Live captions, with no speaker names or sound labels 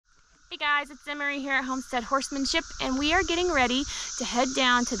Hey guys, it's Emery here at Homestead Horsemanship, and we are getting ready to head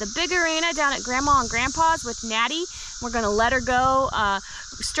down to the big arena down at Grandma and Grandpa's with Nattie. We're gonna let her go,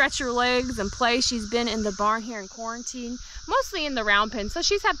 stretch her legs and play. She's been in the barn here in quarantine, mostly in the round pen, so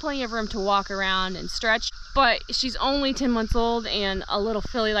she's had plenty of room to walk around and stretch. But she's only 10 months old, and a little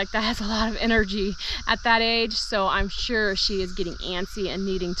filly like that has a lot of energy at that age, so I'm sure she is getting antsy and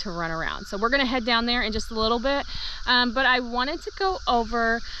needing to run around. So we're gonna head down there in just a little bit, but I wanted to go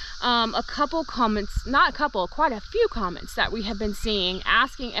over a couple comments, not a couple, quite a few comments that we have been seeing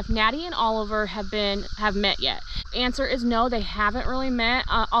asking if Nattie and Oliver have met yet. The answer is no, they haven't really met.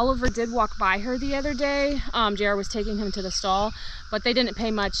 Oliver did walk by her the other day. JR was taking him to the stall, but they didn't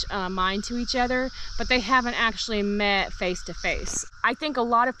pay much mind to each other, but they haven't actually met face to face. I think a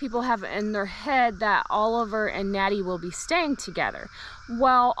lot of people have in their head that Oliver and Nattie will be staying together.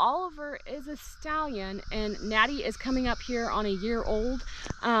 Well, Oliver is a stallion and Nattie is coming up here on a year old,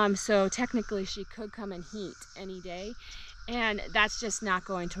 so technically she could come and heat any day, and that's just not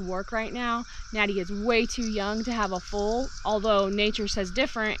going to work right now. Nattie is way too young to have a foal, although nature says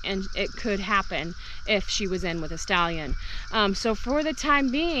different, and it could happen if she was in with a stallion. So for the time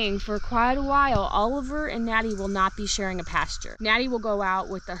being, for quite a while, Oliver and Nattie will not be sharing a pasture. Nattie will go out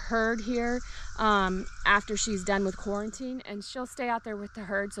with the herd here after she's done with quarantine, and she'll stay out there with the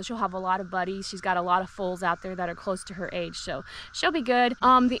herd, so she'll have a lot of buddies. She's got a lot of foals out there that are close to her age, so she'll be good.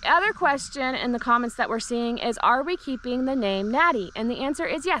 The other question in the comments that we're seeing is, are we keeping the name Nattie? And the answer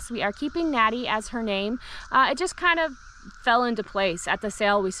is yes, we are keeping Nattie as her name. It just kind of fell into place. At the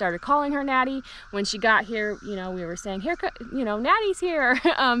sale, we started calling her Nattie. When she got here, you know, we were saying, here, you know, Nattie's here.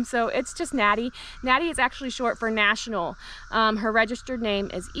 So it's just Nattie. Nattie is actually short for National. Her registered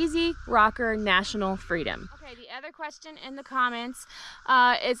name is Easy Rocker National Freedom. Okay, the other question in the comments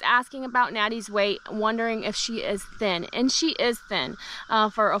is asking about Nattie's weight, wondering if she is thin. And she is thin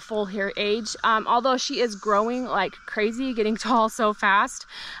for a full hair age, although she is growing like crazy, getting tall so fast.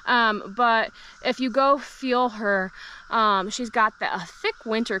 But if you go feel her, she's got a thick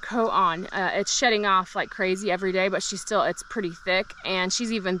winter coat on. It's shedding off like crazy every day, but it's pretty thick, and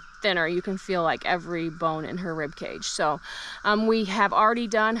she's even thinner. You can feel like every bone in her rib cage. So we have already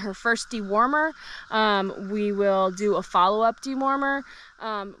done her first dewormer. We will do a follow-up dewormer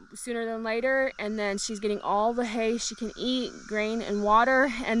sooner than later, and then she's getting all the hay she can eat, grain and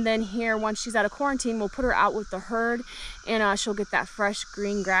water, and then here, once she's out of quarantine, we'll put her out with the herd, and she'll get that fresh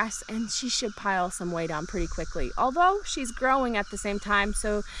green grass, and she should pile some weight on pretty quickly, although she's growing at the same time,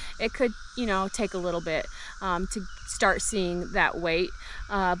 so it could, you know, take a little bit to start seeing that weight,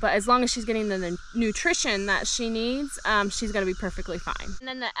 but as long as she's getting the nutrition that she needs, she's going to be perfectly fine. And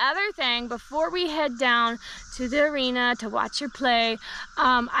then the other thing, before we head down to the arena to watch her play,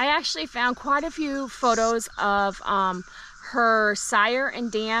 I actually found quite a few photos of her sire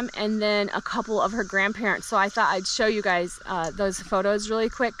and dam, and then a couple of her grandparents, so I thought I'd show you guys those photos really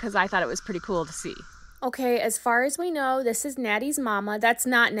quick because I thought it was pretty cool to see. Okay, as far as we know, this is Nattie's mama. That's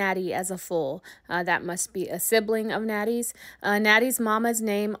not Nattie as a foal. That must be a sibling of Nattie's. Nattie's mama's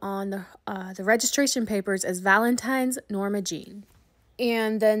name on the registration papers is Valentine's Norma Jean.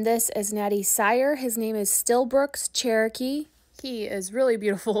 And then this is Nattie's sire. His name is Stillbrooks Cherokee. He is really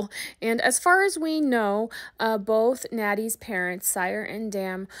beautiful. And as far as we know, both Nattie's parents, sire and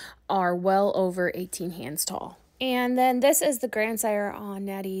dam, are well over 18 hands tall. And then this is the grandsire on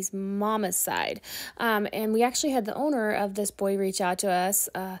Nattie's mama's side. And we actually had the owner of this boy reach out to us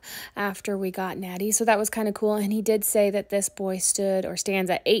after we got Nattie. So that was kind of cool. And he did say that this boy stands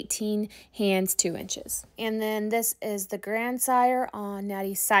at 18 hands, 2 inches. And then this is the grandsire on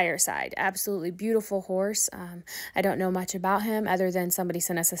Nattie's sire side. Absolutely beautiful horse. I don't know much about him other than somebody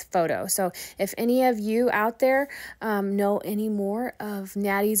sent us a photo. So if any of you out there know any more of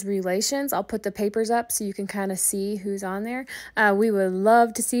Nattie's relations, I'll put the papers up so you can kind of see who's on there. We would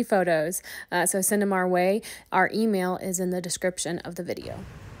love to see photos, so send them our way. Our email is in the description of the video.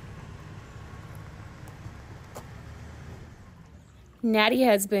 Nattie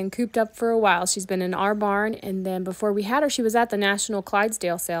has been cooped up for a while. She's been in our barn, and then before we had her, she was at the National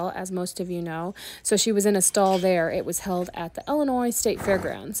Clydesdale sale, as most of you know. So she was in a stall there. It was held at the Illinois State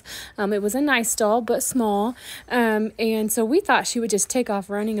Fairgrounds. It was a nice stall, but small. And so we thought she would just take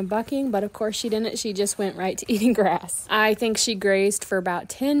off running and bucking, but of course she didn't. She just went right to eating grass. I think she grazed for about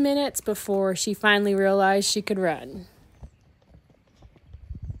 10 minutes before she finally realized she could run.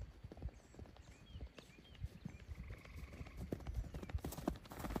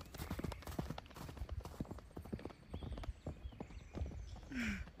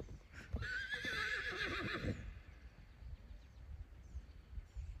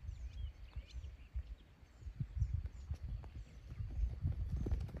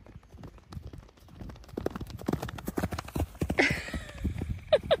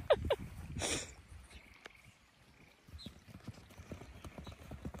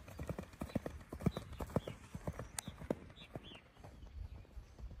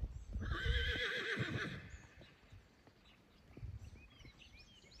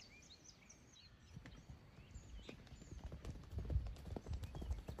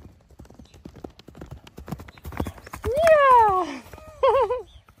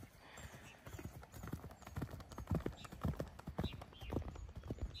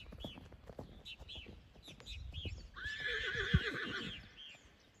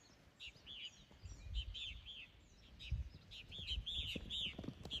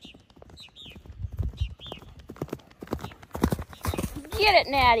 Get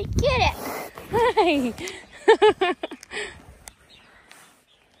it, Nattie. Get it. Hi.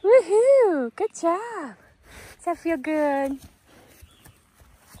 Woohoo. Good job. Does that feel good?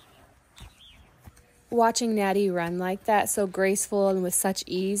 Watching Nattie run like that, so graceful and with such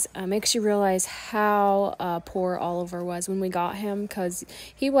ease, makes you realize how poor Oliver was when we got him, because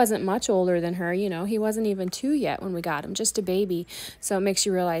he wasn't much older than her. You know, he wasn't even 2 yet when we got him, just a baby. So it makes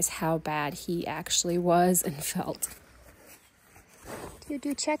you realize how bad he actually was and felt. Do you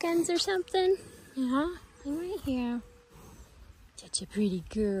do check-ins or something? Yeah, I'm right here. Such a pretty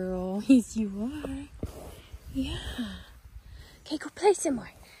girl. Yes, you are. Yeah. Okay, go play some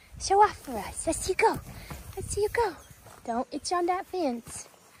more. Show off for us. Let's see you go. Let's see you go. Don't itch on that fence.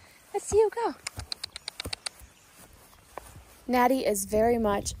 Let's see you go. Nattie is very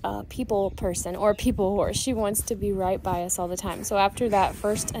much a people person, or people horse. She wants to be right by us all the time. So after that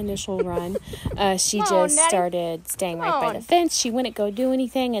first initial run, she just started staying right by the fence. She wouldn't go do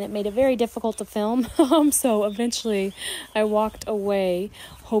anything, and it made it very difficult to film. So eventually I walked away,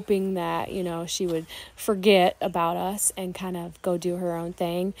 hoping that, you know, she would forget about us and kind of go do her own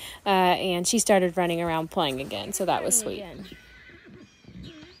thing. And she started running around playing again, so that was sweet.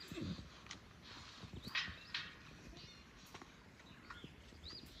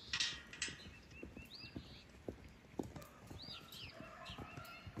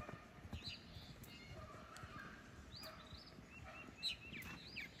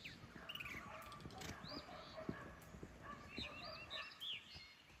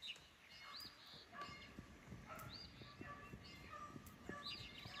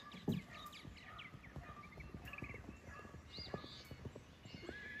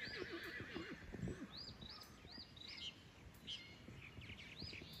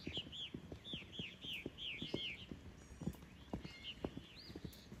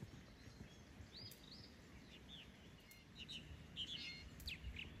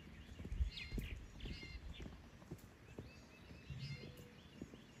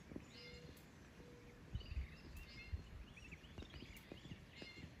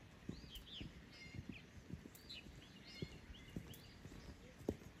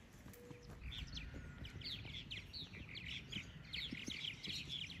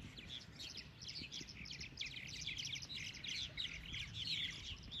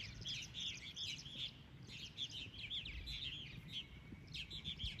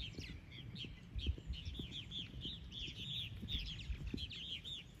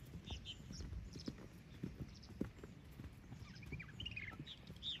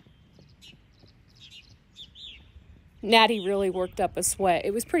 Nattie really worked up a sweat.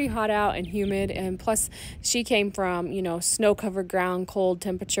 It was pretty hot out and humid, and plus she came from, you know, snow-covered ground, cold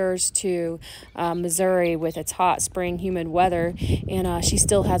temperatures, to Missouri with its hot spring, humid weather, and she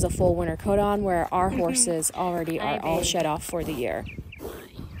still has a full winter coat on, where our horses already are all shut off for the year.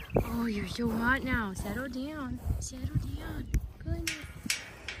 Oh, you're so hot now. Settle down. Settle down. Goodness.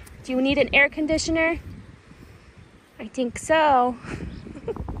 Do you need an air conditioner? I think so.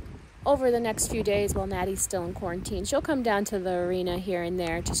 Over the next few days, while Nattie's still in quarantine, she'll come down to the arena here and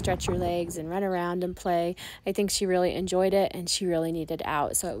there to stretch her legs and run around and play. I think she really enjoyed it, and she really needed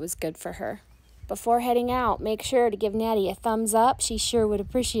out, so it was good for her. Before heading out, make sure to give Nattie a thumbs up. She sure would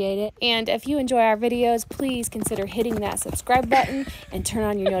appreciate it. And if you enjoy our videos, please consider hitting that subscribe button and turn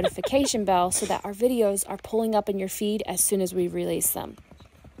on your notification bell so that our videos are pulling up in your feed as soon as we release them.